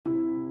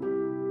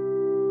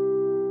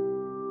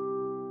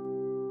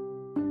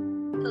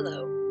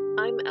Hello,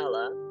 I'm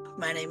Ella,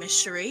 My name is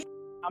Cherie.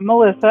 I'm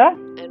Melissa.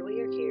 and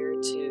we are here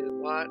to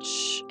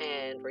watch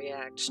and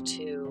react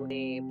to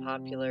the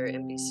popular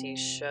NBC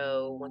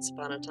show Once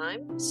Upon a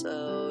Time.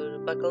 So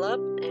buckle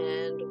up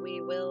and we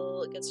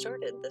will get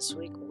started. This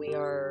week we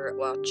are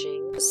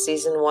watching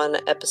Season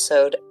 1,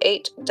 Episode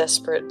 8,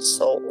 Desperate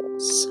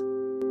Souls.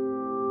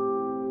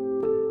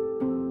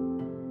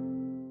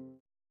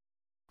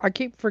 I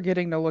keep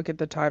forgetting to look at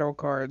the title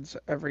cards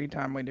every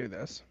time we do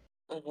this.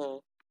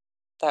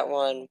 That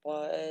one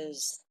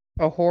was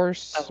A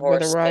horse with a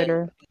horseman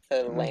rider.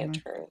 with a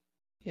lantern.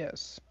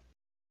 Yes.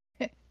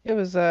 It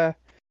was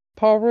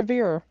Paul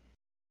Revere.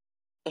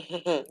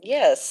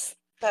 Yes,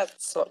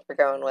 that's what we're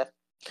going with.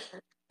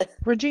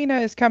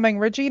 Regina is coming.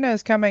 Regina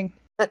is coming.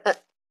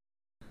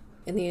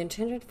 In the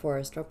enchanted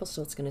forest,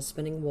 Rumpelstiltskin is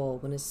spinning wool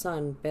when his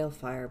son,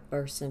 Balefire,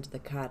 bursts into the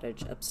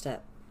cottage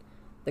upstep.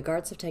 The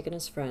guards have taken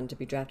his friend to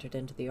be drafted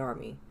into the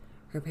army.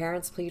 Her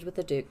parents plead with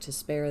the Duke to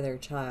spare their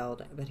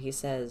child, but he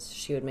says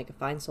she would make a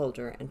fine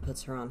soldier and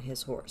puts her on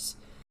his horse.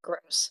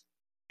 Gross.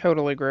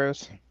 Totally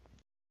gross.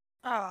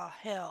 Oh,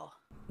 hell.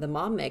 The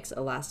mom makes a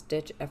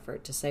last-ditch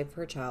effort to save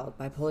her child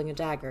by pulling a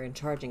dagger and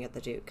charging at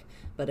the Duke,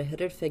 but a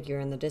hooded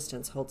figure in the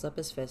distance holds up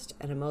his fist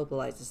and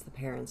immobilizes the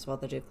parents while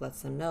the Duke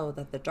lets them know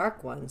that the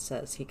Dark One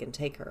says he can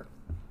take her.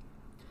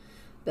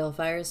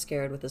 Balefire is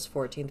scared with his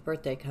 14th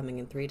birthday coming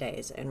in 3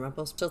 days, and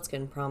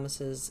Rumpelstiltskin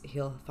promises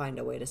he'll find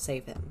a way to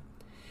save him.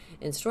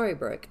 In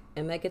Storybrooke,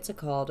 Emma gets a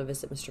call to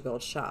visit Mr.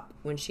 Gold's shop.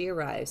 When she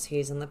arrives, he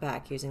is in the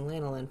back using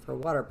lanolin for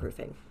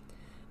waterproofing.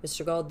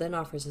 Mr. Gold then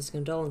offers his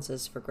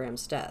condolences for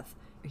Graham's death.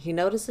 He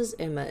notices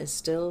Emma is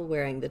still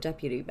wearing the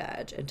deputy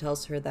badge and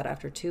tells her that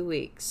after 2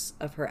 weeks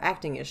of her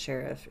acting as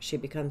sheriff, she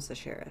becomes the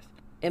sheriff.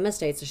 Emma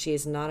states that she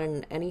is not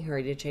in any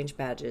hurry to change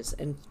badges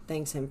and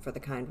thanks him for the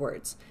kind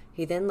words.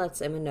 He then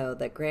lets Emma know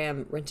that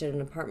Graham rented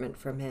an apartment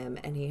from him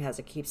and he has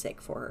a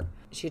keepsake for her.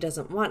 She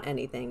doesn't want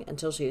anything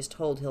until she is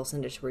told he'll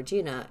send it to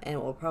Regina and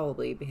it will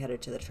probably be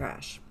headed to the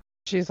trash.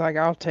 She's like,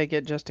 I'll take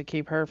it just to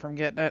keep her from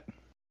getting it.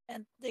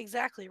 And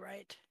exactly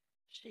right.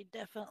 She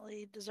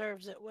definitely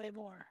deserves it way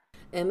more.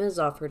 Emma is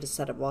offered a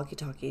set of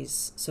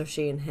walkie-talkies so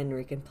she and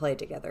Henry can play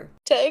together.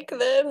 Take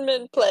them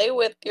and play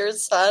with your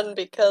son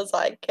because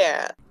I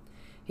can't.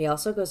 He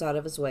also goes out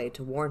of his way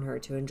to warn her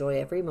to enjoy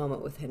every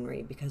moment with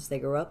Henry because they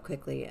grow up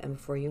quickly and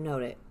before you know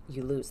it,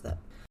 you lose them.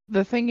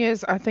 The thing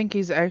is, I think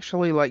he's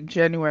actually like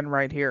genuine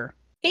right here.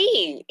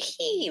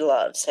 He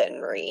loves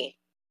Henry.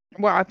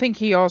 Well, I think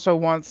he also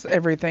wants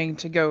everything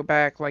to go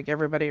back, like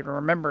everybody to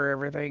remember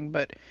everything,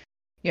 but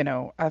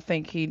I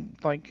think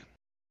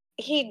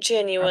he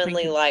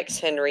genuinely likes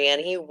Henry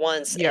and he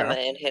wants Yeah. Emma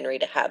and Henry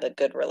to have a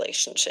good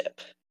relationship.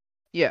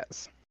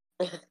 Yes.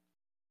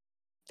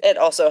 It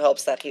also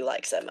helps that he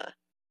likes Emma.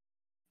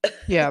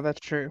 Yeah,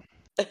 that's true.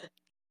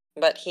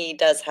 But he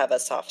does have a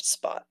soft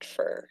spot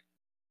for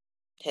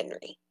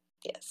Henry.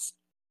 Yes.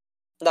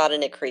 Not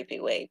in a creepy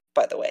way,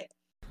 by the way.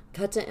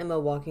 Cut to Emma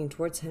walking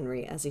towards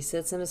Henry as he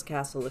sits in his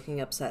castle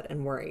looking upset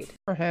and worried.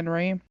 For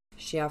Henry.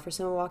 She offers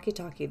him a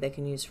walkie-talkie they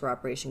can use for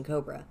Operation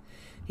Cobra.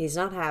 He's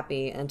not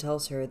happy and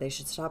tells her they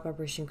should stop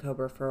Operation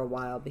Cobra for a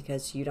while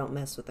because you don't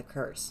mess with the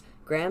curse.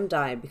 Graham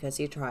died because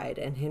he tried,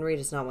 and Henry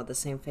does not want the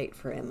same fate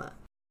for Emma.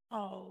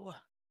 Oh,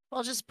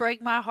 well, just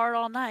break my heart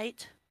all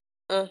night.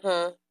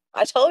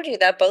 I told you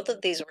that both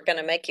of these were going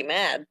to make you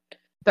mad.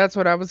 That's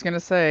what I was going to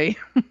say.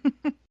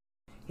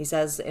 He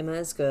says Emma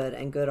is good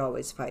and good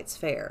always fights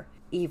fair.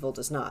 Evil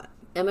does not.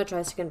 Emma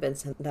tries to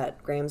convince him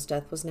that Graham's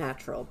death was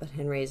natural, but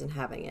Henry isn't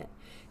having it.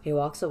 He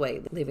walks away,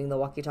 leaving the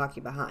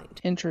walkie-talkie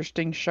behind.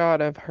 Interesting shot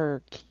of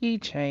her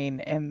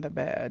keychain and the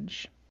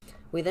badge.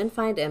 We then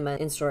find Emma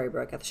in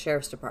Storybrooke at the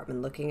sheriff's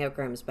department looking at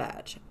Graham's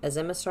badge. As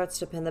Emma starts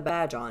to pin the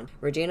badge on,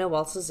 Regina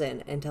waltzes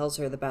in and tells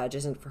her the badge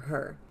isn't for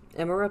her.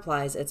 Emma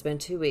replies it's been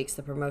 2 weeks,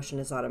 the promotion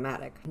is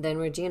automatic. Then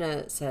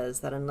Regina says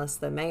that unless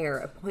the mayor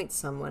appoints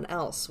someone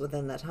else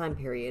within that time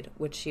period,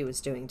 which she was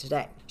doing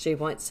today. She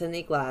appoints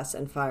Sidney Glass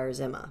and fires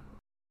Emma.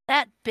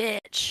 That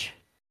bitch.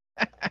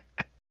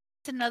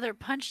 It's another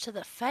punch to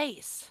the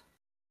face.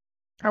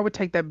 I would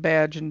take that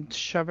badge and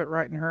shove it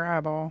right in her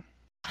eyeball.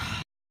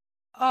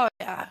 Oh,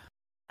 yeah.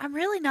 I'm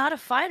really not a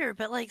fighter,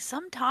 but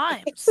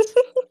sometimes.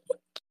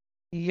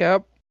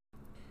 Yep.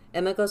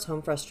 Emma goes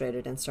home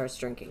frustrated and starts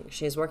drinking.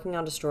 She is working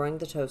on destroying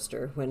the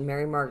toaster when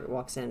Mary Margaret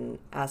walks in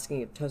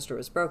asking if the toaster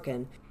was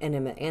broken, and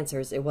Emma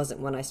answers it wasn't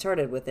when I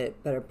started with it,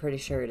 but I'm pretty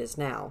sure it is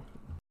now.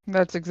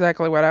 That's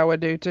exactly what I would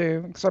do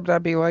too, except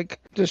I'd be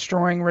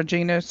destroying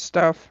Regina's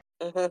stuff.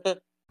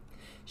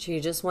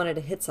 She just wanted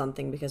to hit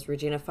something because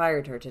Regina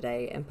fired her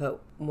today and put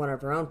one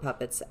of her own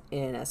puppets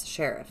in as a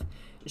sheriff.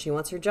 She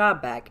wants her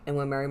job back, and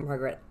when Mary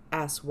Margaret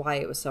asked why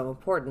it was so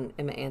important,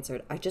 Emma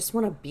answered, I just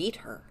want to beat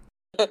her.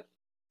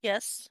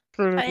 Yes.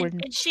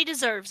 And she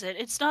deserves it.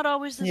 It's not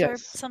always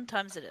deserved. Yes.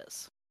 Sometimes it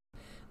is.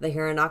 They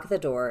hear a knock at the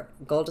door.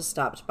 Gold is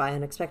stopped by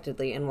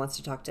unexpectedly and wants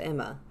to talk to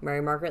Emma.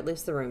 Mary Margaret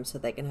leaves the room so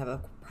they can have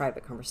a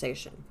private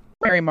conversation.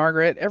 Mary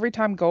Margaret, every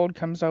time Gold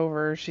comes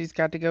over, she's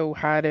got to go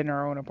hide in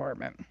her own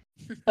apartment.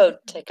 Oh,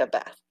 take a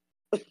bath.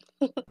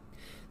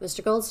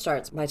 Mr. Gold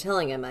starts by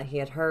telling Emma he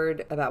had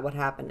heard about what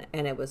happened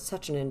and it was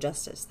such an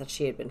injustice that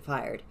she had been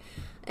fired.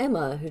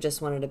 Emma, who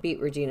just wanted to beat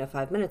Regina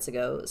 5 minutes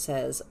ago,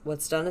 says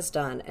what's done is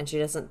done and she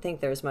doesn't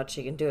think there is much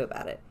she can do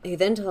about it. He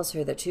then tells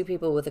her that two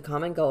people with a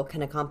common goal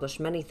can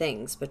accomplish many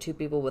things, but two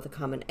people with a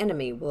common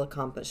enemy will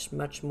accomplish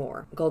much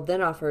more. Gold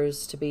then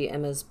offers to be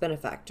Emma's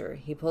benefactor.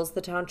 He pulls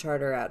the town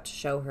charter out to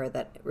show her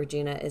that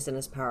Regina isn't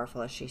as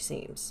powerful as she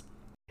seems.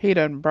 He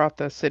done brought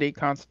the city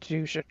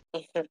constitution.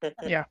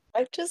 Yeah.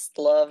 I just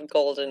love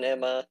Golden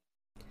Emma.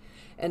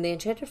 In the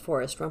Enchanted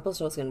Forest,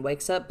 Rumpelstiltskin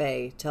wakes up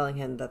Bay, telling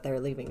him that they're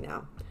leaving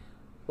now.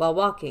 While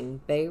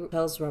walking, Bay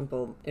tells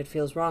Rumple it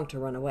feels wrong to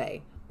run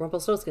away.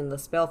 Rumpelstiltskin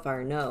lets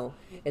Balefire know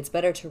it's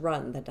better to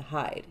run than to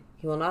hide.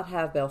 He will not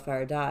have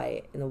Balefire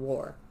die in the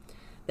war.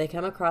 They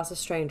come across a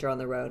stranger on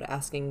the road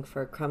asking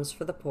for crumbs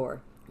for the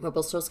poor.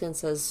 Rumpelstiltskin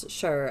says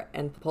sure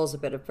and pulls a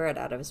bit of bread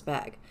out of his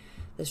bag.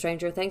 The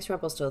stranger thanks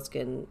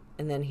Rumpelstiltskin,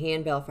 and then he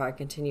and Balefire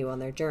continue on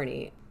their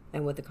journey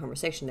and with the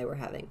conversation they were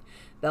having.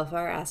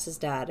 Balefire asks his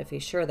dad if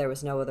he's sure there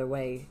was no other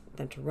way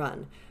than to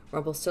run.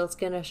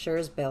 Rumpelstiltskin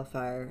assures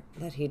Balefire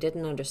that he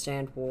didn't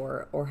understand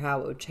war or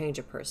how it would change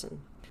a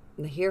person.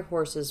 They hear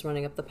horses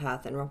running up the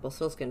path and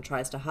Rumpelstiltskin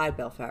tries to hide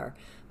Balefire,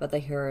 but they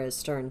hear his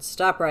stern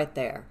 "Stop right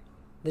there."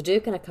 The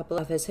Duke and a couple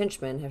of his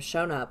henchmen have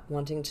shown up,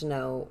 wanting to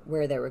know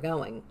where they were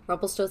going.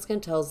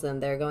 Rumpelstiltskin tells them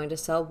they're going to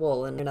sell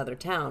wool in another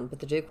town, but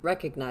the Duke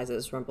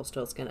recognizes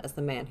Rumpelstiltskin as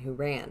the man who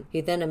ran.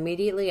 He then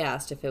immediately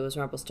asked if it was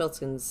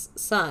Rumpelstiltskin's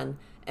son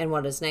and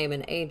what his name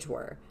and age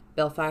were.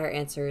 Balefire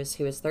answers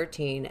he was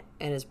 13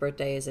 and his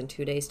birthday is in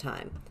 2 days'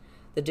 time.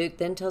 The Duke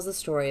then tells the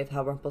story of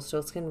how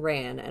Rumpelstiltskin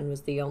ran and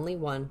was the only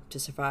one to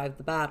survive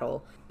the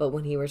battle, but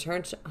when he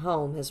returned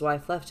home his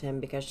wife left him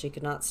because she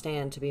could not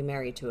stand to be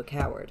married to a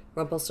coward.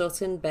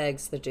 Rumpelstiltskin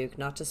begs the Duke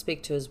not to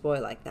speak to his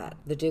boy like that.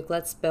 The Duke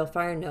lets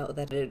Balefire know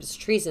that it is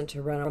treason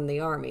to run from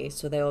the army,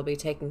 so they will be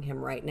taking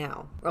him right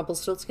now.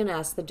 Rumpelstiltskin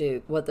asks the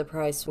Duke what the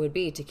price would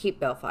be to keep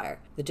Balefire.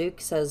 The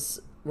Duke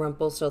says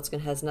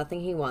Rumpelstiltskin has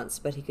nothing he wants,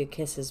 but he could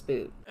kiss his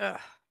boot.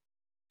 Ugh.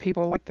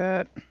 People like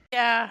that.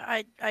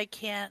 Yeah, I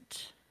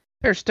can't.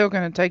 They're still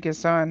going to take his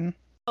son.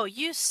 Oh,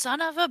 you son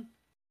of a...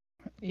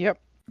 Yep.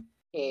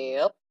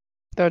 Yep.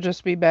 They'll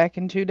just be back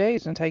in 2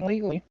 days and take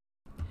legally.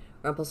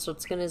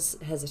 Rumpelstiltskin is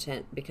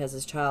hesitant because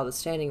his child is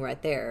standing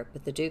right there,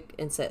 but the Duke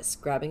insists,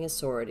 grabbing his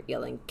sword,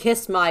 yelling,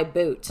 "Kiss my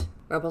boot!"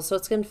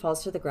 Rumpelstiltskin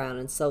falls to the ground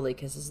and slowly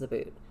kisses the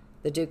boot.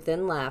 The Duke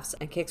then laughs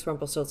and kicks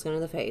Rumpelstiltskin in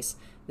the face,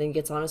 then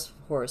gets on his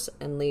horse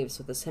and leaves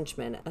with his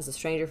henchman as the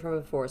stranger from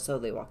before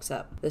slowly walks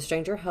up. The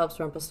stranger helps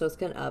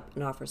Rumpelstiltskin up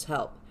and offers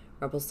help.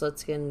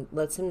 Rumpelstiltskin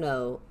lets him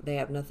know they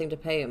have nothing to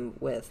pay him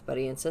with, but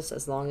he insists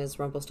as long as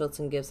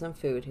Rumpelstiltskin gives him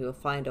food, he will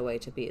find a way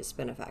to be his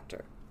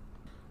benefactor.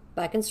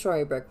 Back in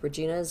Storybrooke,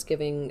 Regina is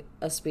giving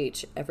a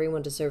speech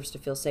everyone deserves to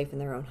feel safe in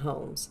their own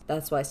homes.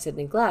 That's why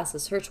Sidney Glass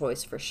is her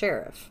choice for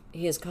sheriff.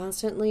 He has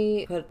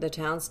constantly put the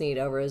town's need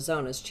over his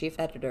own as chief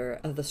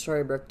editor of the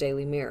Storybrooke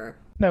Daily Mirror.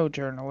 No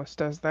journalist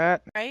does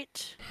that.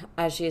 Right?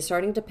 As she is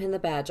starting to pin the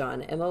badge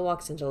on, Emma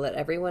walks in to let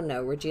everyone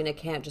know Regina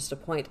can't just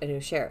appoint a new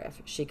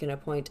sheriff. She can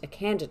appoint a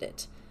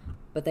candidate.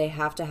 But they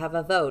have to have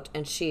a vote,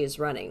 and she is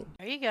running.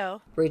 There you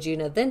go.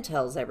 Regina then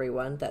tells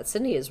everyone that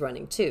Sidney is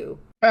running too.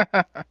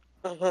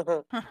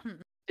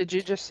 Did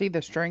you just see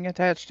the string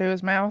attached to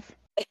his mouth?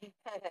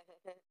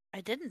 I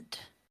didn't.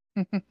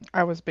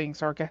 I was being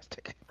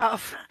sarcastic.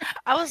 Oh,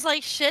 I was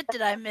like, shit,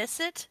 did I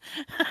miss it?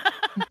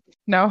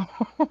 No,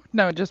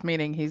 no, just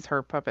meaning he's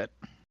her puppet.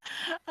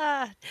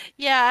 Yeah,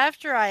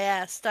 after I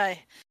asked,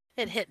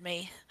 it hit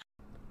me.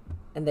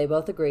 And they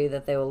both agree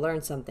that they will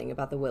learn something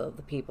about the will of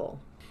the people.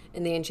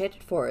 In the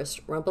Enchanted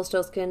Forest,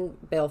 Rumpelstiltskin,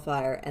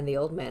 Balefire, and the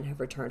old man have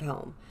returned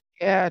home.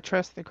 Yeah, I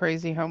trust the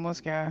crazy homeless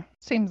guy.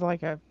 Seems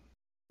like a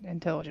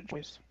intelligent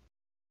choice.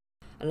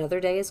 Another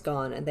day is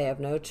gone, and they have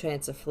no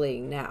chance of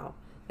fleeing now.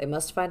 They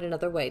must find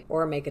another way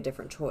or make a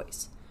different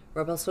choice.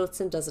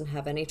 Rumpelstiltskin doesn't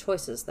have any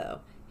choices, though.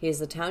 He is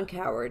the town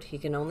coward. He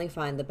can only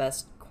find the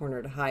best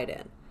corner to hide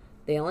in.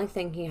 The only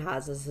thing he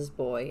has is his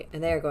boy,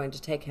 and they are going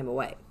to take him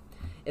away.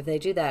 If they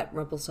do that,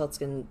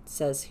 Rumpelstiltskin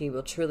says he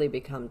will truly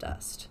become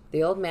dust.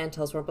 The old man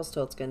tells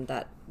Rumpelstiltskin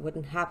that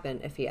wouldn't happen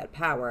if he had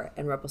power,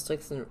 and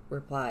Rumpelstiltskin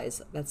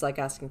replies, "That's like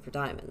asking for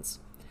diamonds."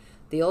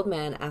 The old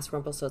man asks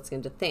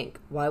Rumpelstiltskin to think,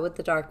 why would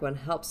the Dark One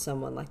help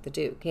someone like the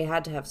Duke? He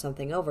had to have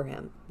something over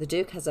him. The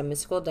Duke has a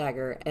mystical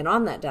dagger, and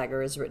on that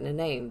dagger is written a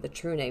name, the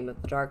true name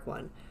of the Dark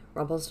One.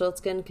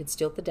 Rumpelstiltskin could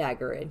steal the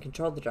dagger and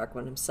control the Dark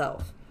One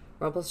himself.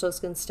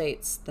 Rumpelstiltskin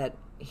states that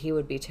he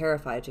would be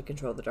terrified to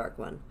control the Dark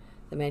One.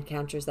 The man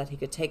counters that he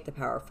could take the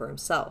power for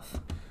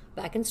himself.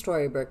 Back in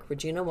Storybrooke,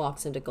 Regina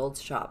walks into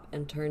Gold's shop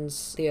and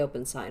turns the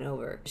open sign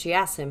over. She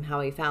asks him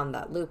how he found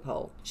that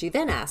loophole. She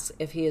then asks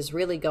if he is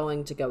really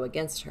going to go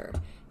against her.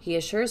 He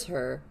assures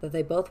her that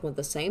they both want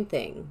the same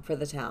thing for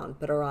the town,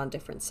 but are on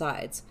different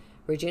sides.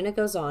 Regina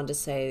goes on to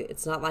say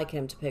it's not like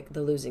him to pick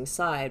the losing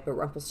side, but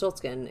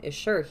Rumpelstiltskin is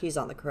sure he's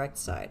on the correct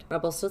side.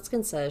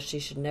 Rumpelstiltskin says she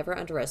should never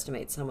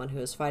underestimate someone who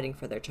is fighting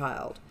for their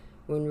child.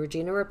 When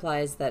Regina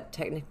replies that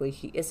technically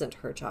he isn't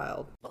her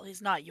child, Well, he's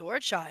not your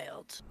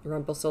child.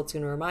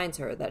 Rumpelstiltskin reminds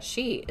her that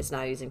she is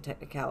now using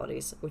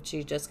technicalities, which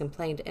she just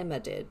complained Emma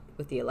did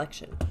with the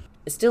election.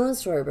 Still in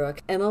Storybrooke,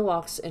 Emma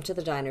walks into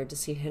the diner to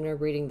see Henry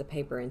reading the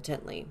paper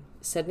intently.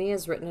 Sydney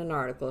has written an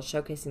article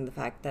showcasing the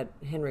fact that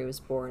Henry was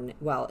born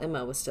while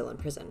Emma was still in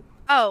prison.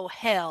 Oh,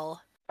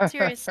 hell.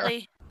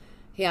 Seriously?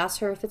 He asks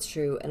her if it's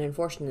true, and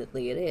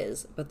unfortunately it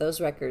is, but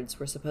those records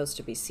were supposed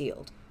to be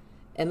sealed.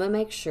 Emma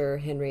makes sure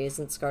Henry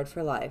isn't scarred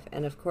for life,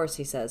 and of course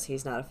he says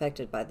he's not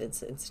affected by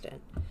this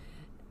incident.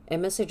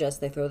 Emma suggests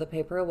they throw the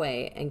paper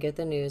away and get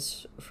the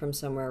news from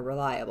somewhere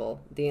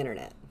reliable, the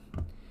internet.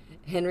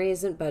 Henry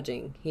isn't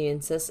budging. He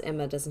insists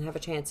Emma doesn't have a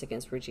chance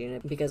against Regina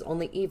because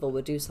only evil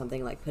would do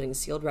something like putting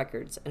sealed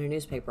records in a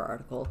newspaper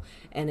article,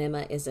 and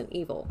Emma isn't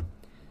evil.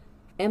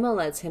 Emma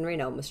lets Henry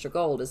know Mr.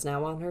 Gold is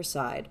now on her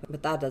side,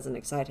 but that doesn't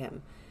excite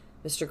him.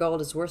 Mr. Gold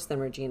is worse than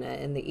Regina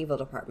in the evil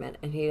department,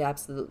 and he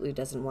absolutely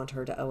doesn't want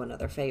her to owe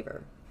another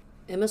favor.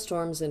 Emma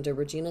storms into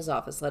Regina's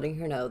office, letting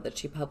her know that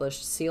she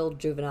published sealed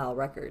juvenile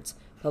records.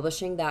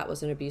 Publishing that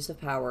was an abuse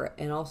of power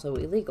and also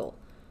illegal.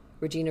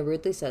 Regina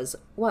rudely says,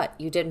 "What,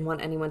 you didn't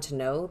want anyone to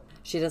know?"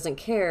 She doesn't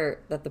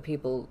care that the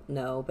people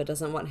know, but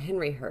doesn't want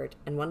Henry hurt,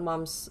 and one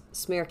mom's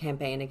smear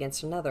campaign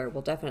against another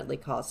will definitely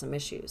cause some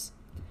issues.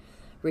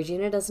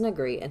 Regina doesn't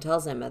agree and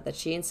tells Emma that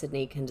she and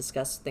Sydney can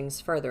discuss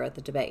things further at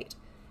the debate.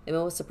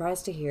 Emma was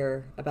surprised to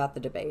hear about the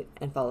debate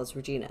and follows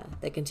Regina.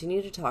 They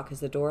continue to talk as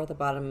the door at the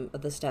bottom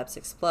of the steps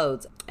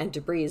explodes and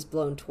debris is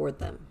blown toward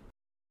them.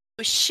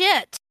 Oh,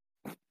 shit!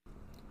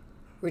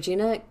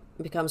 Regina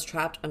becomes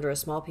trapped under a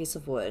small piece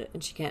of wood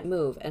and she can't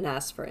move and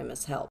asks for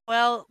Emma's help.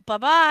 Well,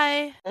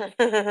 bye-bye.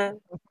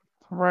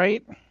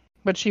 Right?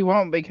 But she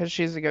won't because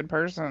she's a good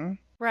person.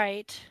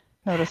 Right.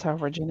 Notice how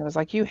Regina was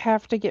like, you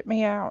have to get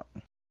me out.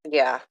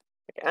 Yeah.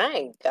 I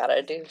ain't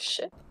gotta do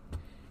shit.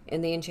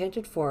 In the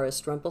enchanted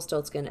forest,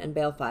 Rumpelstiltskin and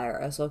Balefire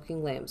are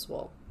soaking lamb's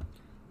wool.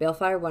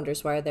 Balefire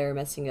wonders why they're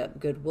messing up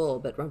good wool,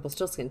 but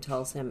Rumpelstiltskin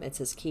tells him it's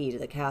his key to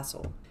the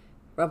castle.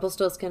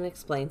 Rumpelstiltskin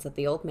explains that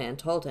the old man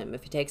told him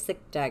if he takes the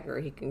dagger,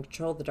 he can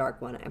control the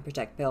Dark One and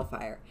protect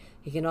Balefire.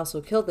 He can also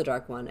kill the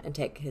Dark One and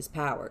take his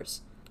powers.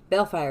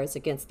 Balefire is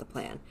against the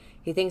plan.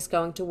 He thinks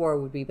going to war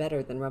would be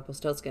better than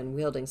Rumpelstiltskin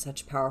wielding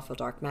such powerful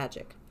dark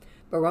magic.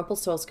 But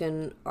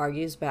Rumpelstiltskin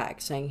argues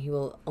back, saying he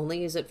will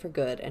only use it for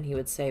good and he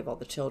would save all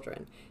the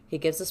children. He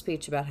gives a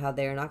speech about how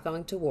they are not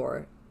going to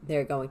war, they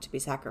are going to be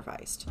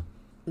sacrificed.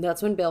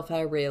 That's when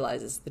Balefire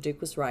realizes the Duke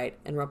was right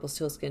and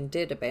Rumpelstiltskin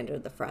did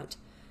abandon the front.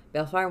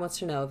 Balefire wants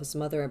to know if his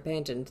mother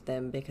abandoned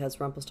them because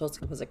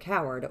Rumpelstiltskin was a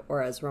coward,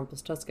 or as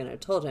Rumpelstiltskin had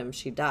told him,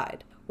 she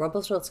died.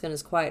 Rumpelstiltskin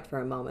is quiet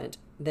for a moment,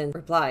 then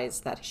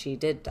replies that she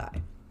did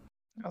die.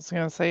 I was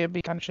going to say it'd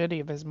be kind of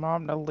shitty of his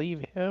mom to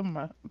leave him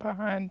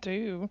behind,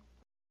 too.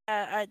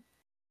 I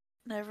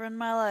never in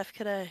my life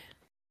could I.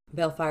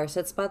 Balefire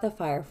sits by the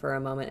fire for a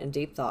moment in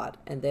deep thought,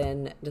 and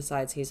then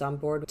decides he's on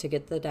board to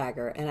get the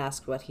dagger and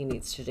asks what he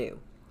needs to do.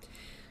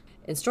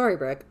 In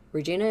Storybrooke,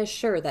 Regina is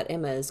sure that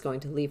Emma is going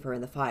to leave her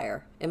in the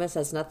fire. Emma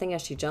says nothing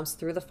as she jumps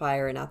through the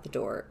fire and out the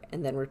door,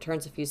 and then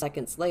returns a few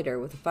seconds later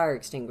with a fire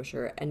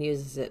extinguisher and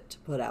uses it to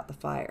put out the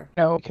fire.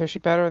 No, because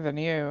she's better than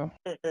you.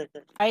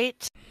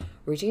 Right?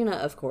 Regina,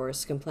 of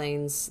course,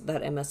 complains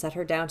that Emma set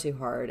her down too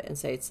hard and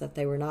states that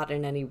they were not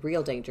in any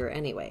real danger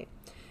anyway.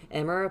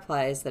 Emma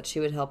replies that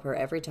she would help her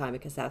every time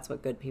because that's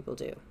what good people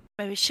do.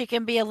 Maybe she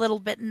can be a little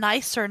bit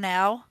nicer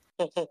now.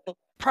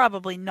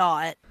 Probably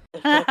not.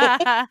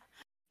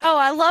 Oh,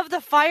 I love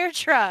the fire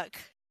truck.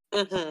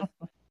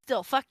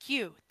 Still, fuck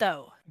you,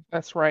 though.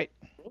 That's right.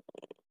 In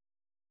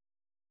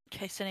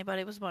case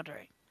anybody was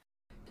wondering.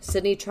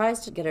 Sydney tries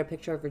to get a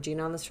picture of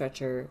Regina on the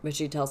stretcher, but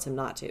she tells him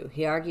not to.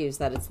 He argues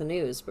that it's the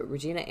news, but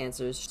Regina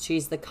answers,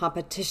 "She's the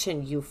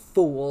competition, you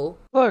fool."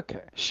 Look,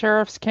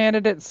 sheriff's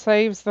candidate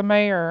saves the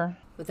mayor.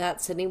 With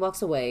that, Sydney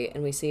walks away,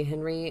 and we see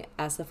Henry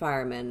ask the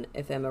fireman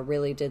if Emma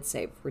really did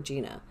save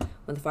Regina.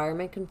 When the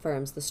fireman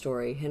confirms the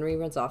story, Henry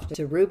runs off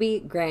to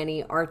Ruby,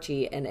 Granny,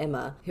 Archie, and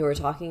Emma, who are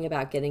talking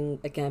about getting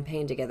a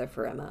campaign together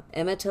for Emma.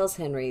 Emma tells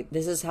Henry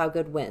this is how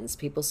good wins.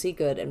 People see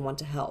good and want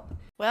to help.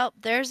 Well,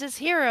 there's his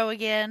hero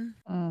again.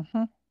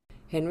 Mm-hmm.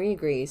 Henry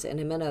agrees,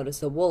 and Emma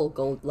notices the wool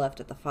Gold left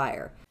at the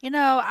fire. You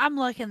know, I'm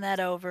looking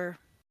over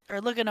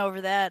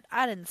that.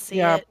 I didn't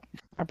see it.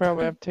 I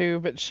probably have too,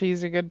 but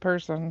she's a good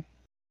person.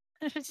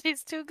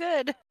 She's too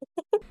good.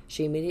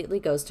 She immediately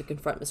goes to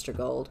confront Mr.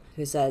 Gold,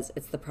 who says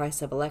it's the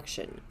price of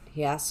election.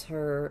 He asks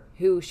her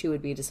who she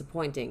would be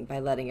disappointing by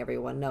letting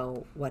everyone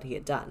know what he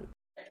had done.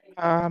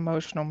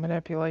 Emotional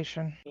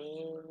manipulation.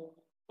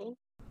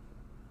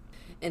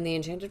 In the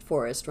Enchanted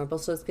Forest,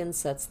 Rumpelstiltskin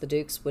sets the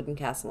Duke's wooden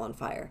castle on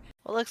fire.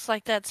 Well, looks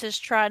like that's his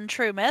tried and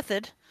true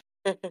method.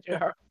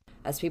 Yeah.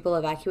 As people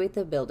evacuate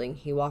the building,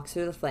 he walks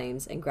through the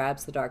flames and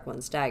grabs the Dark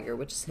One's dagger,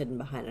 which is hidden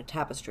behind a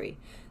tapestry.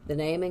 The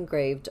name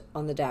engraved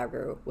on the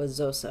dagger was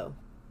Zoso.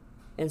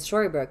 In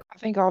Storybrooke, I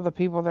think all the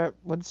people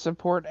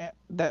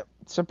that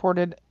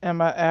supported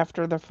Emma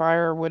after the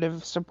fire would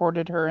have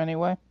supported her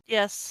anyway.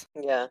 Yes.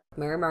 Yeah.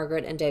 Mary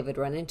Margaret and David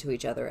run into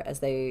each other as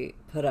they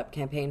put up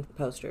campaign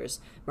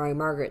posters, Mary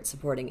Margaret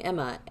supporting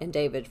Emma and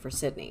David for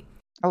Sydney.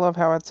 I love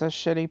how it's a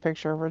shitty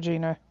picture of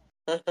Regina.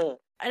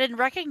 I didn't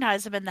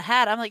recognize him in the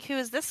hat. I'm like, who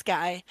is this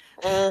guy?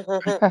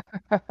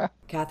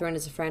 Catherine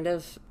is a friend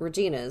of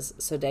Regina's,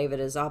 so David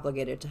is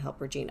obligated to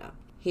help Regina.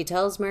 He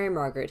tells Mary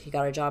Margaret he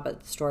got a job at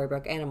the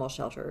Storybrooke Animal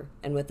Shelter,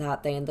 and with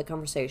that they end the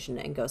conversation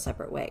and go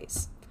separate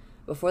ways.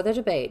 Before the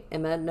debate,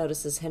 Emma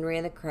notices Henry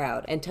in the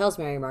crowd and tells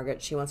Mary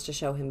Margaret she wants to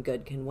show him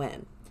good can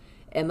win.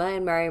 Emma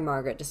and Mary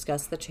Margaret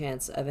discuss the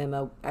chance of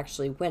Emma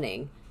actually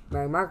winning.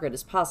 Mary Margaret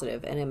is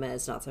positive, and Emma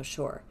is not so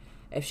sure.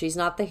 If she's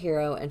not the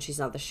hero and she's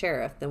not the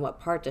sheriff, then what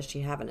part does she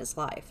have in his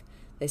life?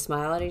 They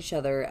smile at each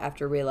other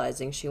after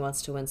realizing she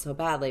wants to win so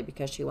badly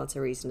because she wants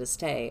a reason to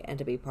stay and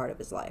to be part of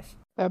his life.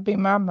 That'd be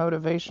my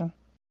motivation,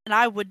 And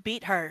I would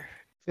beat her.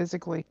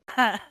 physically.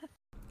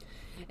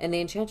 In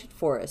the Enchanted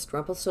Forest,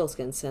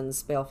 Rumpelstiltskin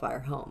sends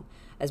Balefire home.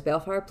 As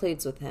Balefire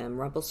pleads with him,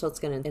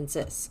 Rumpelstiltskin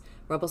insists.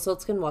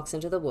 Rumpelstiltskin walks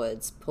into the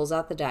woods, pulls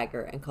out the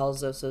dagger, and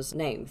calls Zoso's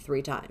name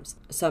 3 times,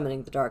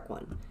 summoning the Dark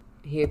One.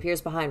 He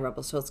appears behind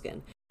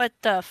Rumpelstiltskin. What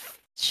the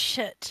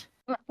shit?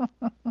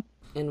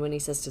 And when he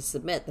says to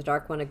submit, the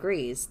Dark One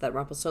agrees that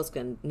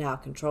Rumpelstiltskin now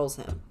controls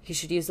him. He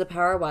should use the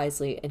power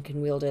wisely and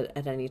can wield it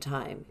at any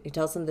time. He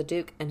tells him the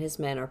Duke and his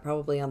men are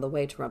probably on the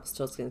way to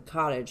Rumpelstiltskin's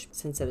cottage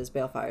since it is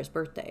Balefire's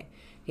birthday.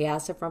 He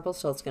asks if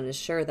Rumpelstiltskin is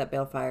sure that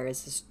Balefire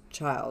is his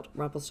child.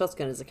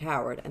 Rumpelstiltskin is a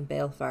coward, and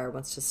Balefire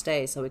wants to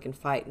stay so he can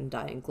fight and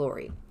die in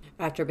glory.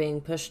 After being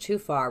pushed too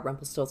far,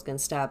 Rumpelstiltskin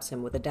stabs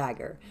him with a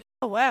dagger.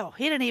 Oh, wow.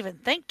 He didn't even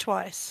think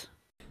twice.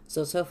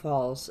 Zoso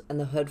falls, and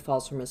the hood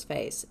falls from his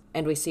face,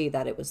 and we see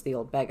that it was the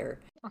old beggar.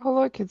 Oh,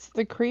 look, it's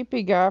the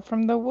creepy guy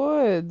from the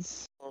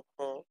woods.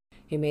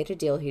 He made a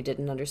deal he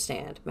didn't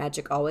understand.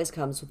 Magic always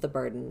comes with a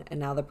burden, and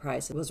now the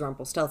price was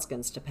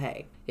Rumpelstiltskin's to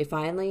pay. He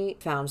finally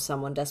found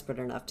someone desperate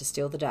enough to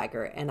steal the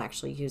dagger and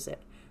actually use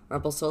it.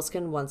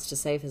 Rumpelstiltskin wants to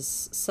save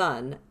his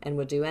son and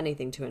would do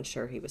anything to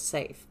ensure he was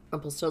safe.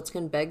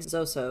 Rumpelstiltskin begs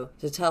Zoso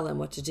to tell him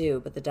what to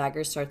do, but the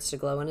dagger starts to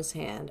glow in his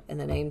hand, and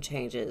the name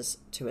changes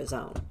to his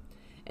own.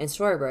 In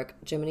Storybrooke,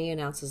 Jiminy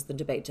announces the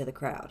debate to the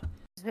crowd.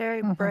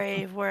 Very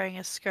brave wearing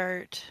a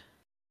skirt.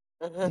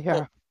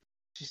 Yeah.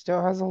 She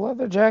still has a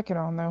leather jacket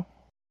on, though.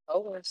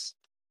 Always.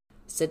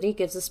 Sydney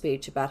gives a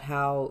speech about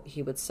how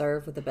he would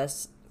serve with the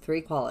best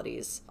 3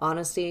 qualities: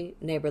 honesty,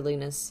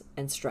 neighborliness,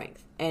 and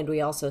strength. And we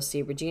also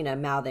see Regina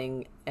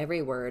mouthing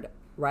every word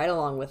right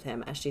along with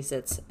him as she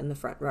sits in the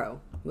front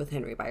row with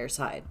Henry by her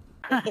side.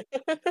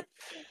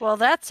 Well,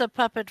 that's a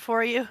puppet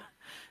for you.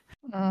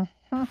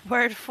 Mm-hmm.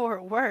 Word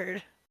for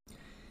word.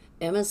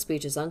 Emma's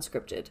speech is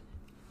unscripted.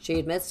 She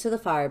admits to the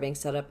fire being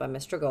set up by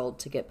Mr. Gold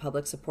to get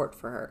public support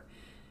for her.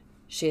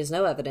 She has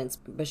no evidence,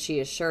 but she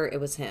is sure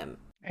it was him.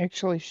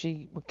 Actually,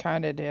 she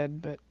kind of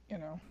did, but, you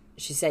know.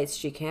 She states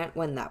she can't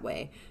win that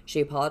way.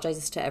 She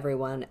apologizes to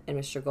everyone, and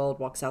Mr. Gold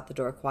walks out the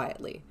door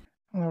quietly.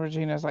 And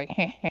Regina's like,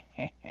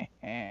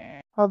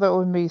 although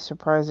it would be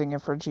surprising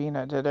if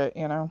Regina did it,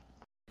 you know.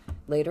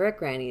 Later at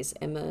Granny's,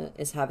 Emma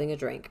is having a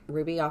drink.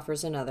 Ruby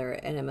offers another,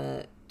 and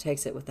Emma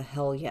takes it with a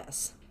hell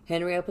yes.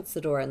 Henry opens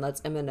the door and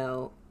lets Emma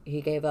know he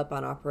gave up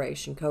on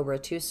Operation Cobra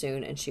too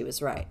soon, and she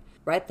was right.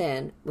 Right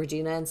then,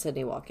 Regina and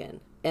Sydney walk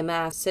in. Emma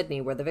asks Sydney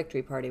where the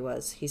victory party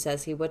was. He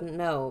says he wouldn't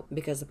know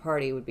because the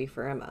party would be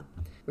for Emma.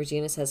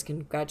 Regina says,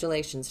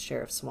 "Congratulations,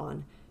 Sheriff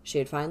Swan." She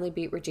had finally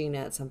beat Regina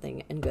at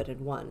something, and good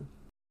had won.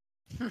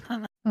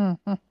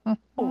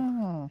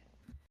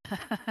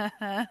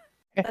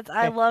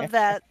 I love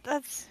that.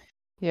 That's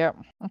Yep.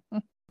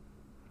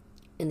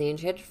 In the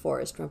Enchanted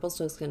Forest,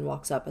 Rumpelstiltskin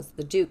walks up as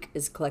the Duke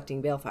is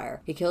collecting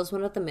balefire. He kills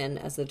one of the men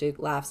as the Duke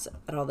laughs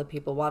at all the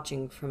people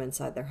watching from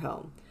inside their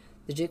home.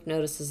 The Duke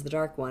notices the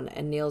Dark One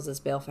and kneels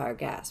as Balefire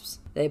gasps.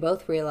 They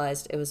both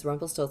realized it was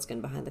Rumpelstiltskin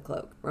behind the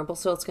cloak.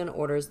 Rumpelstiltskin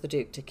orders the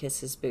Duke to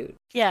kiss his boot.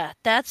 yeah,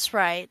 that's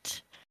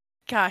right.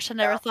 Gosh, I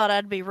never thought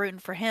I'd be rooting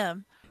for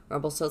him.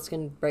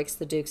 Rumpelstiltskin breaks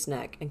the Duke's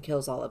neck and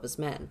kills all of his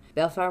men.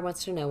 Balefire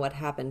wants to know what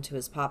happened to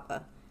his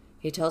papa.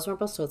 He tells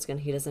Rumpelstiltskin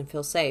he doesn't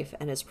feel safe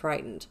and is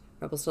frightened.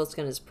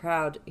 Rumpelstiltskin is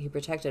proud he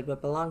protected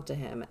what belonged to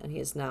him, and he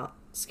is not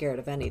scared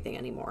of anything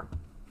anymore.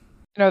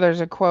 You know,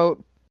 there's a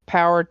quote,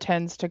 power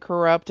tends to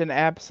corrupt and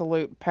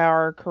absolute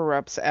power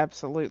corrupts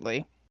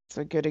absolutely. It's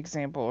a good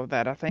example of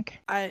that, I think.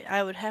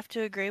 I would have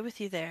to agree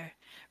with you there.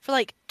 For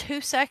like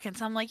 2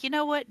 seconds, I'm like, you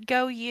know what?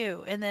 Go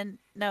you. And then,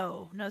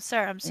 no,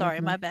 sir, I'm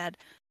sorry, my bad.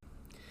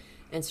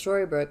 In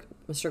Storybrooke,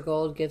 Mr.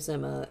 Gold gives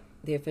Emma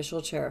the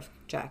official sheriff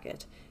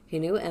jacket. He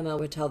knew Emma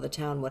would tell the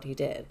town what he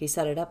did. He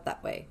set it up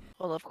that way.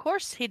 Well, of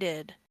course he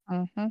did.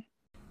 Mm-hmm.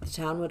 The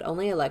town would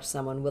only elect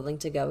someone willing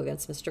to go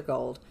against Mr.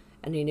 Gold,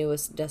 and he knew a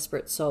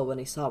desperate soul when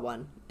he saw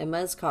one. Emma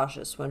is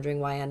cautious, wondering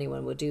why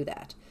anyone would do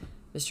that.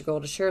 Mr.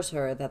 Gold assures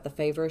her that the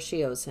favor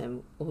she owes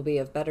him will be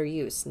of better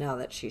use now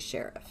that she's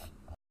sheriff.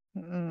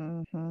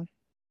 Mm-hmm.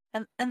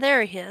 And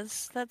there he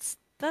is. That's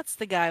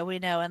the guy we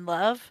know and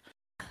love.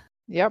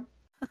 Yep.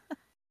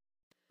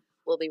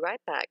 We'll be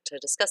right back to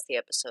discuss the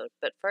episode,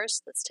 but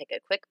first, let's take a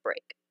quick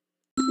break.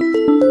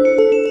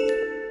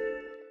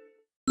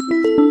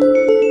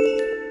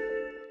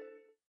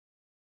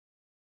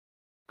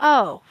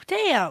 Oh,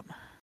 damn.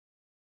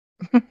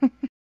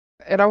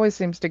 It always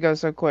seems to go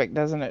so quick,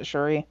 doesn't it,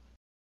 Shuri?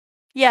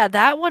 Yeah,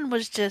 that one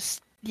was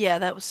just,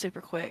 that was super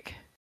quick.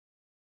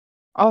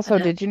 Also,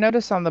 know. did you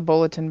notice on the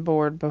bulletin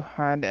board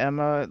behind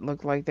Emma, it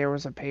looked like there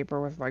was a paper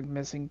with like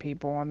missing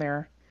people on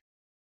there?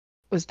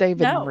 Was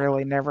David No.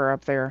 really never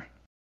up there?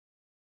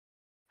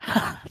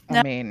 I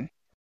No. mean,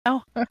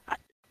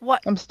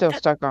 What? I'm still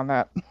stuck on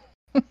that.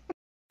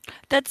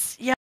 That's,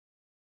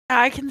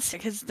 I can see,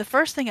 because the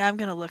first thing I'm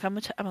going to look, I'm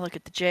gonna look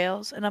at the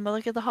jails, and I'm going to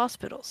look at the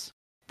hospitals.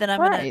 Then I'm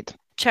going to Right.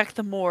 check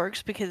the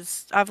morgues,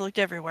 because I've looked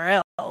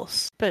everywhere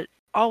else, but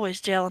always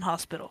jail and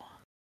hospital.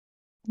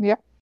 Yeah.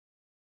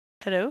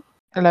 Hello?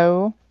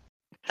 Hello?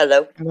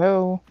 Hello.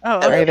 Hello? Oh,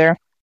 Are okay. you there?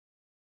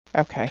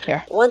 Okay,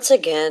 yeah. Once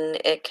again,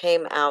 it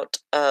came out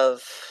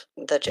of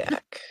the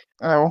jack.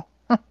 Oh,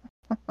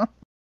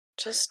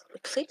 Just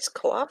please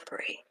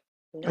cooperate.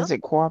 No, is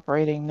it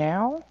cooperating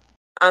now?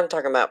 I'm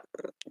talking about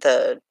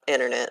the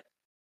internet.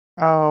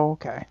 Oh,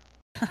 okay.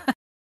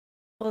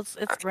 Well,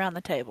 it's around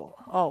the table,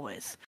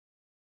 always.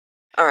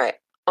 All right.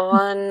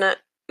 On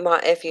my,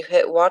 if you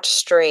hit watch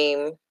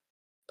stream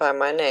by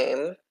my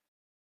name,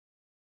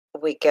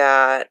 we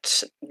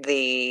got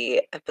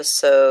the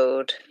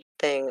episode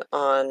thing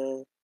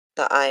on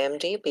the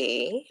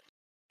IMDb,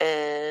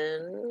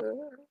 and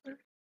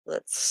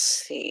let's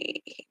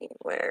see,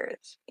 where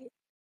is he?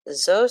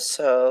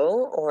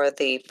 Zoso, or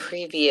the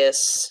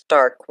previous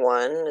Dark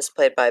One, is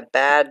played by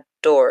Brad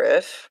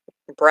Dourif.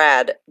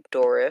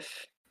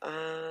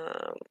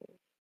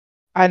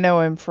 I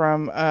know him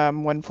from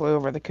One Flew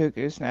Over the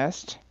Cuckoo's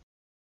Nest.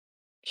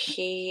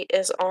 He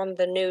is on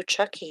the new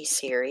Chucky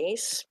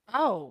series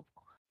Oh.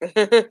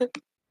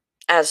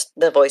 as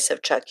the voice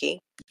of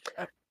Chucky.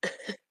 Uh.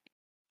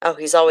 Oh,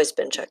 he's always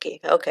been Chucky.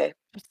 Okay.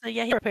 So,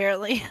 yeah,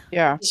 apparently.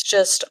 Yeah. He's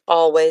just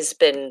always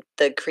been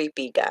the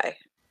creepy guy.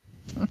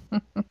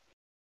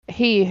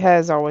 He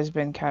has always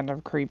been kind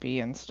of creepy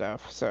and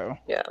stuff, so.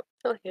 Yeah.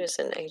 Oh, he was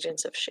in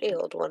Agents of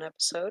S.H.I.E.L.D. one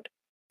episode.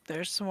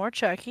 There's some more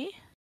Chucky.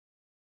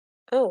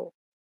 Oh,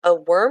 a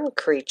worm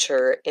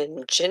creature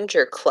in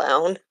Ginger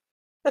Clown.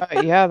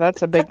 Yeah,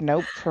 that's a big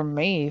nope from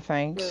me,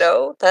 thanks.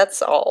 No,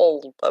 that's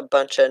all a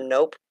bunch of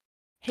nope.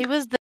 He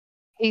was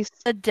He's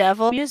the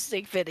devil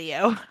music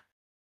video.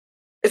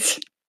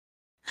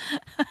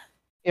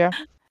 Yeah.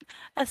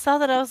 I saw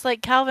that. I was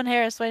like, Calvin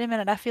Harris, wait a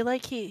minute. I feel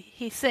like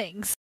he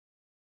sings.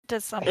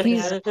 Does something.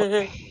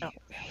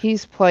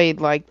 He's played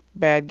like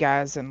bad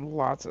guys in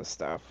lots of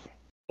stuff.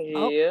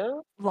 Yeah.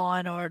 Law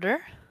and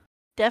Order.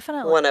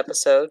 Definitely. One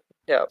episode.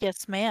 Yeah.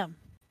 Yes, ma'am.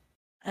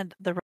 And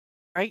the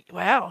right.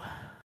 Wow.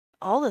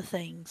 All the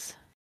things.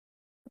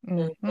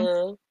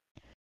 Mm-hmm.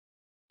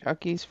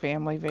 Chucky's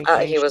Family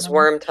Vacation. He was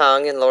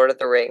Wormtongue in Lord of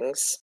the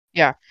Rings.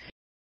 Yeah.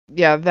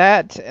 Yeah,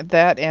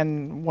 that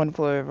and One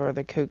Flew Over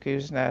the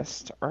Cuckoo's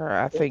Nest are,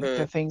 I think,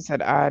 the things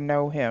that I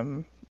know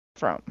him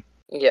from.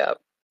 Yeah.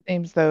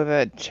 Seems though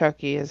that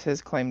Chucky is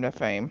his claim to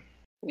fame.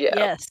 Yeah.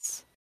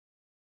 Yes.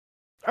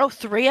 Oh,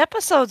 3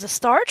 episodes of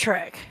Star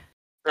Trek.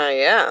 Oh,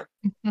 yeah.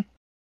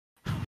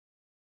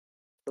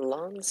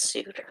 Lon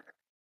Suitor.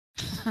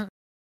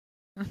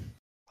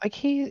 Like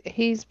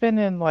he's been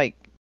in like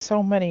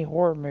so many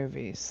horror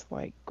movies,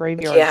 like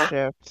Graveyard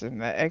Shift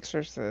and The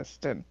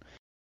Exorcist, and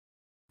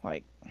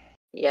like.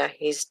 Yeah,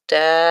 he's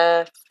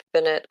definitely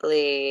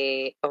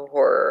a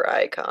horror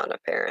icon,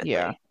 apparently.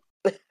 Yeah.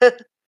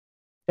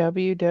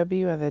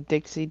 WW and the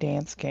Dixie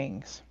Dance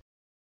Kings.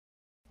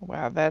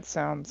 Wow, that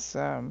sounds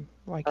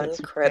like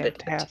it's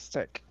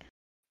fantastic.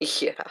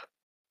 Yeah.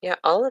 Yeah,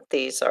 all of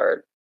these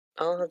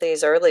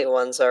early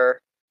ones are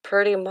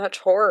pretty much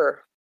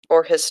horror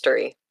or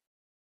history.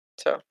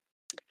 So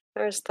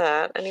there's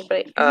that.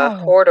 Anybody?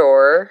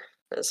 Hodor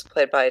is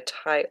played by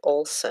Ty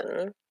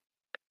Olsson.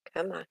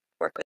 Come on,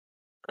 work with.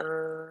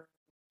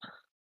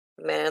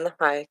 Man in the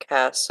High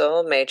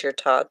Castle, Major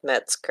Todd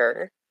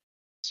Metzger.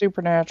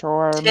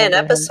 Supernatural. 10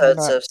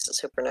 episodes of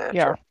Supernatural.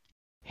 Yeah,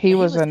 he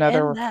was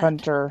another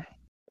hunter.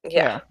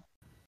 Yeah.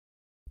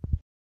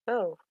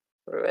 Oh,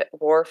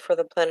 War for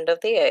the Planet of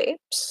the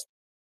Apes.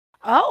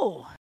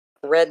 Oh.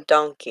 Red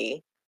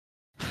Donkey.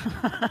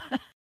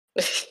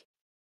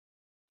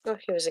 Oh,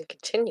 he was in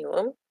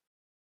Continuum.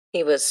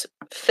 He was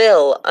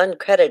Phil,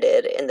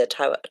 uncredited, in the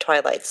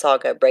Twilight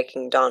Saga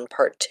Breaking Dawn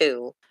Part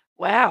 2.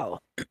 Wow.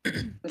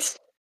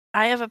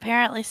 I have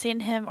apparently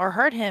seen him or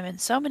heard him in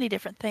so many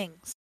different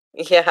things.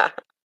 Yeah.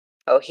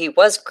 Oh, he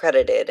was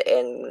credited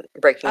in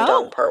Breaking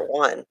Dawn Part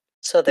 1.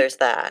 So there's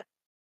that.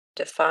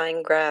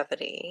 Defying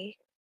Gravity.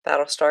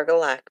 Battlestar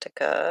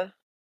Galactica.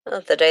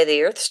 The Day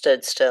the Earth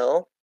Stood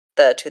Still.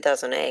 The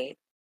 2008.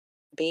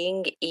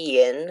 Being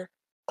Ian.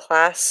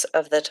 Class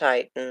of the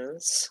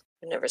Titans.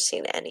 I've never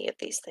seen any of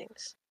these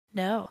things.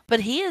 No,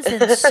 but he is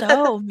in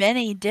so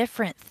many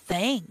different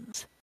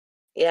things.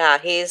 Yeah,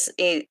 he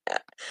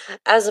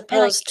as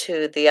opposed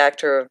to the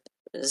actor of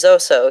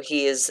Zoso,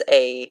 he is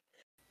a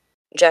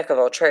jack of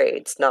all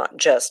trades, not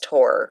just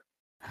horror.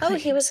 Oh,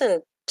 he was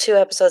in 2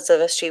 episodes of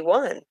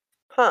SG-1.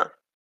 Huh.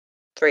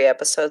 3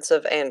 episodes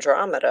of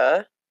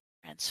Andromeda.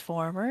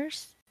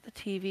 Transformers, the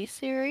TV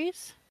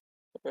series.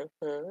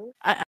 Hmm.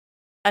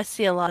 I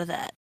see a lot of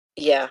that.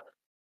 Yeah,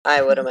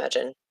 I would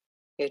imagine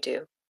you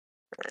do.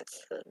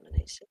 That's the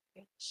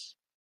miniseries.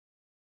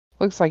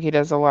 Looks like he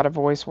does a lot of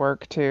voice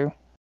work too.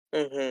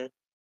 Mm-hmm.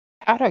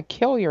 How to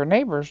Kill Your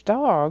Neighbor's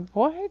Dog?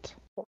 What?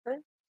 What?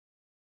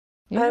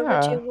 Yeah. Why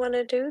would you want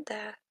to do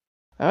that?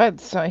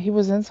 He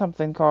was in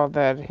something called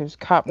that. He was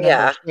cop number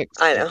Yeah, 6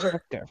 I know.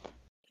 detective.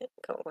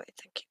 Go away,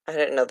 thank you. I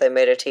didn't know they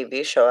made a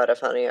TV show out of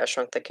Honey, I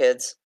Shrunk the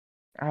Kids.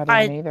 I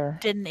didn't either.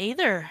 Didn't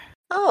either.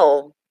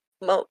 Oh,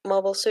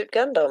 Mobile Suit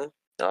Gundam.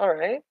 All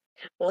right.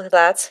 Well,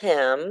 that's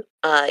him.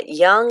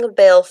 Young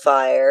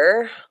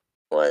Balefire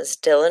was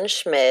Dylan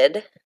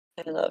Schmid.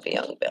 I love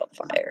Young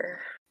Balefire.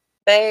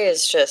 Bay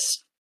is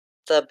just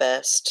the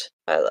best.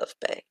 I love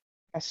Bay.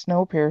 A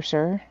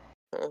Snowpiercer.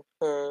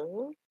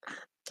 Mm-hmm.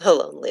 The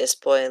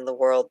loneliest boy in the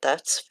world.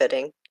 That's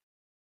fitting.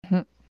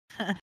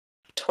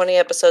 20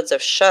 episodes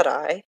of Shut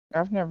Eye.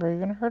 I've never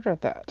even heard of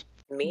that.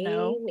 Me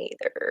No.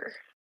 neither.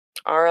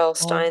 R.L.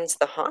 Stein's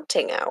The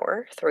Haunting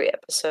Hour. 3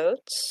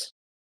 episodes.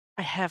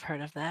 I have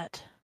heard of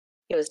that.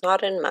 He was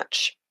not in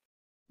much.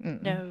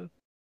 Mm-mm. No.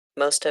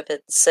 Most of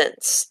it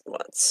since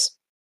once.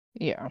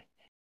 Yeah.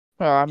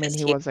 Well, I mean,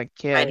 he was a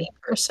kid. Tiny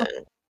person.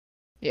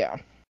 Yeah.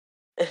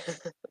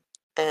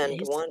 And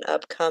He's- one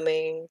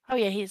upcoming. Oh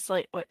yeah, he's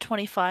like what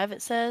 25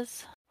 it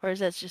says, or is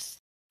that just?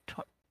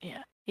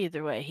 Yeah.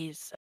 Either way,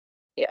 he's.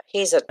 Yeah,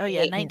 he's a. Oh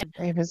yeah, he- 19.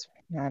 He was,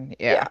 yeah.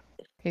 Yeah.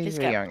 He's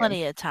a got youngin'.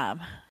 plenty of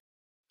time.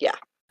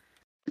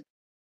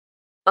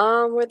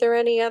 Were there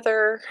any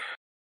other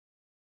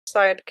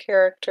side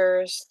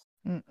characters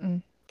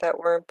Mm-mm. that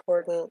were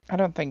important? I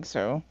don't think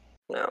so.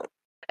 No.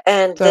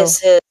 And So-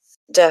 this is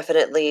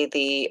definitely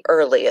the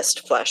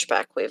earliest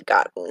flashback we've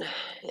gotten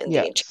in the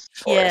Yes. Ancient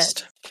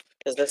Forest.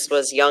 Because this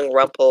was young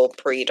Rumpel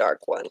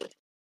pre-Dark One.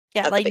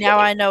 Yeah, At the like now beginning.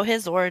 I know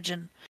his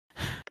origin.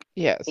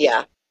 Yes.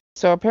 Yeah.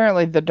 So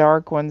apparently the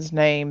Dark One's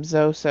name,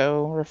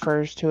 Zoso,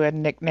 refers to a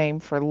nickname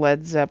for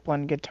Led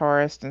Zeppelin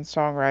guitarist and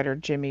songwriter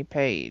Jimmy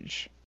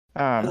Page.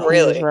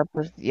 Really?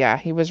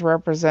 He was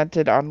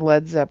represented on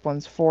Led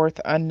Zeppelin's 4th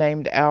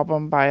unnamed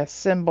album by a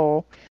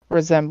symbol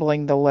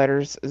resembling the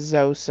letters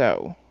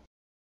Zoso.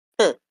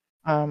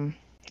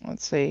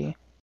 Let's see.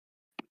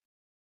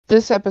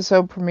 This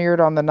episode premiered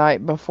on the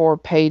night before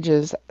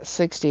Page's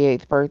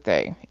 68th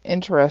birthday.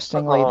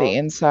 Interestingly, the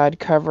inside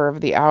cover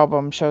of the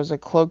album shows a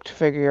cloaked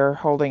figure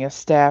holding a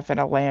staff and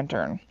a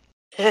lantern.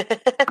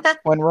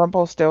 When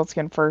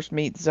Rumpelstiltskin first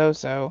meets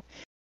Zoso,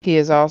 he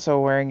is also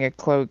wearing a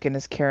cloak and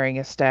is carrying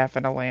a staff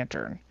and a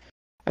lantern.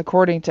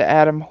 According to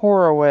Adam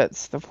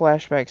Horowitz, the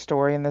flashback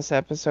story in this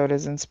episode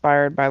is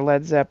inspired by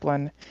Led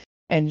Zeppelin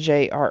and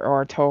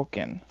J.R.R.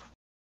 Tolkien.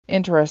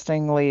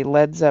 Interestingly,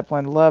 Led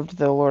Zeppelin loved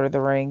The Lord of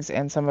the Rings,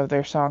 and some of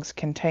their songs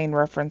contain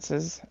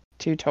references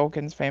to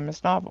Tolkien's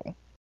famous novel.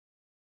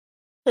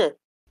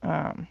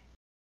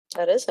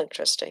 That is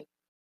interesting.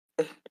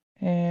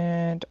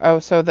 And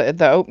so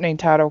the opening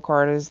title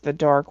card is the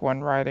Dark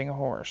One riding a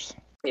horse.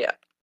 Yeah.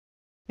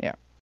 Yeah.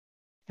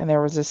 And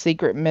there was a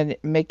secret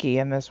Mickey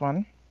in this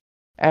one.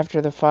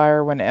 After the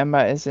fire, when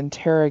Emma is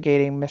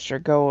interrogating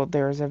Mr. Gold,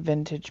 there is a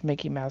vintage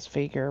Mickey Mouse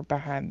figure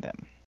behind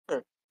them.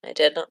 I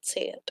did not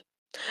see it.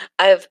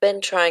 I've been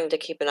trying to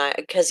keep an eye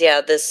because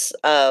this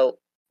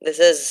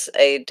is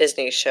a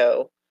Disney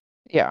show.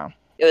 Yeah.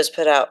 It was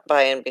put out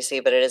by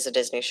NBC, but it is a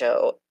Disney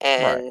show,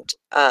 and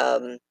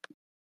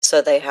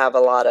so they have a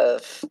lot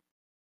of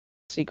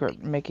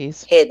Secret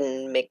Mickeys.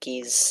 hidden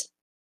Mickeys.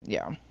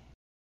 Yeah.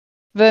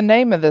 The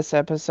name of this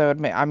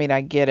episode, I mean,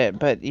 I get it,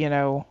 but,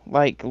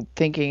 like,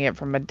 thinking it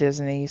from a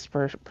Disney's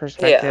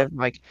perspective,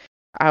 like,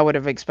 I would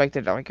have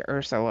expected, like,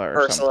 Ursula or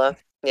something. Ursula,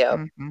 yeah.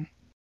 Mm-hmm.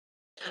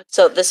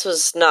 So this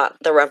was not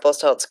the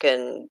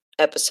Rumpelstiltskin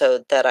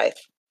episode that I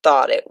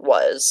thought it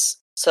was.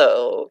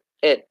 So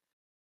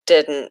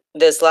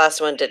this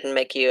last one didn't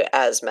make you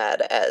as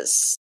mad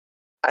as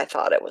I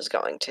thought it was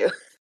going to.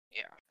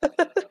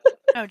 Yeah.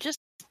 No, just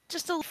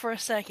for a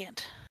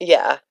second.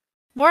 Yeah.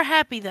 More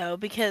happy though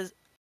because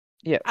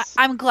Yes.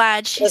 I'm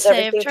glad she 'Cause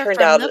saved everything her turned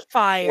from out the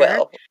fire.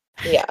 Well,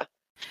 yeah.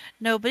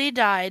 Nobody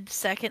died.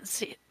 Second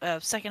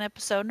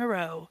episode in a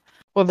row.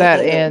 Well, that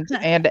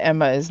and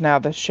Emma is now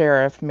the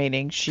sheriff,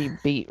 meaning she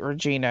beat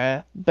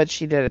Regina, but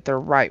she did it the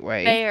right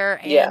way. Fair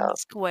and Yeah.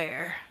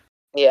 square.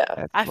 Yeah.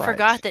 That's I right.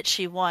 forgot that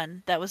she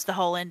won. That was the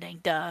whole ending.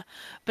 Duh.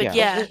 But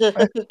Yeah.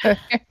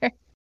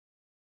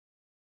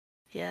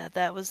 yeah,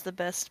 that was the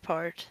best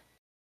part.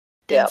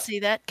 Yep. Didn't see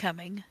that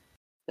coming.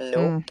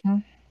 Nope.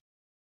 Mhm.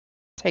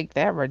 Take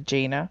that,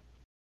 Regina.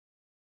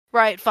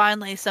 Right,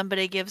 finally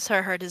somebody gives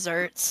her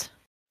desserts.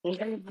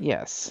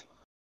 Yes.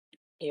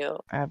 Yeah.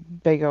 A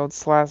big old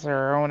slice of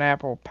her own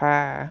apple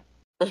pie.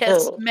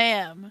 Yes,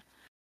 ma'am.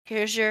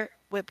 Here's your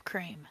whipped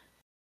cream.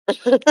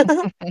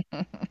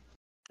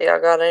 Y'all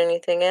got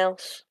anything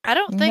else? I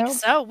don't think Nope.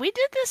 so. We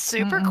did this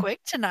super Mm-mm.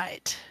 quick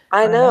tonight.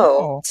 I I know.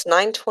 know. It's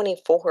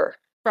 9:24.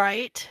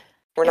 Right?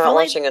 We're If not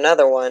only- watching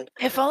another one.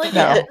 If only the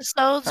No,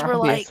 episodes were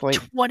like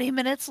obviously. 20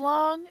 minutes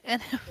long,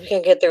 and We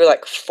can get through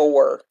like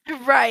 4.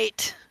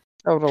 right.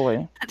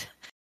 Totally.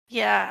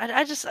 Yeah,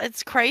 I just,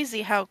 it's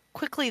crazy how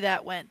quickly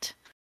that went.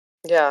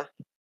 Yeah.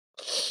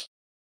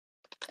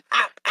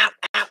 Ow, ow,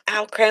 ow,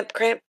 ow, cramp.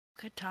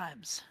 Good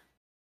times.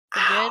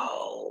 You good?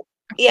 Ow.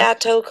 Yeah,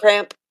 toe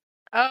cramp.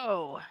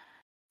 Oh.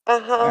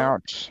 Uh-huh.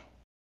 Ouch.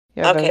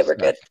 Yeah, Okay, those we're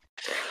good.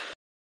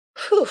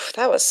 Whew,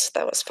 that was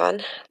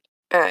fun.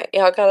 All right,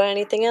 y'all got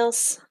anything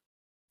else?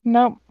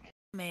 Nope.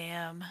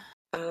 Ma'am.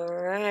 All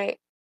right.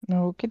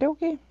 Okie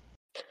dokie.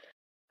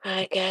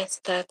 I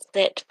guess that's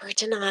it for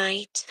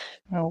tonight.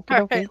 Okie All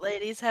dokie. right,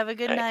 ladies, have a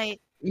good All right.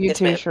 night. You Yes,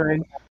 too, ma'am.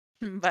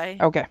 Shereen. Bye.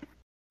 Okay.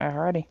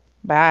 Alrighty.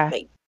 Bye.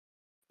 Bye.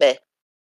 Bye.